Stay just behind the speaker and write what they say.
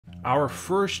Our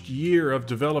first year of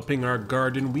developing our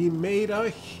garden, we made a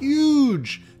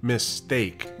huge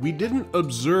mistake. We didn't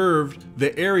observe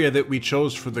the area that we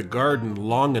chose for the garden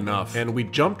long enough, and we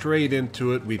jumped right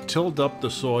into it. We tilled up the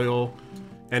soil,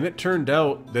 and it turned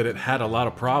out that it had a lot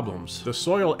of problems. The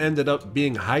soil ended up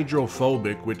being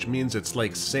hydrophobic, which means it's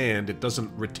like sand, it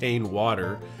doesn't retain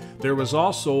water. There was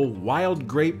also wild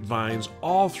grapevines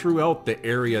all throughout the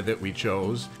area that we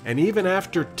chose, and even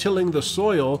after tilling the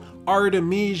soil,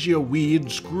 Artemisia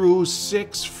weeds grew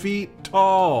 6 feet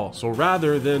tall. So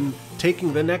rather than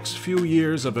taking the next few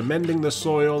years of amending the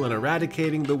soil and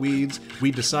eradicating the weeds, we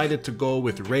decided to go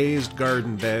with raised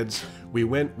garden beds. We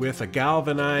went with a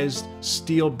galvanized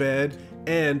steel bed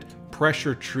and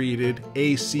pressure-treated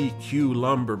ACQ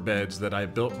lumber beds that I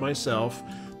built myself.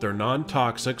 They're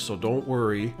non-toxic, so don't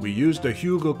worry. We used a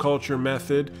hugelkultur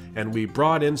method, and we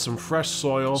brought in some fresh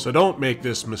soil, so don't make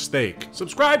this mistake.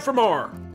 Subscribe for more!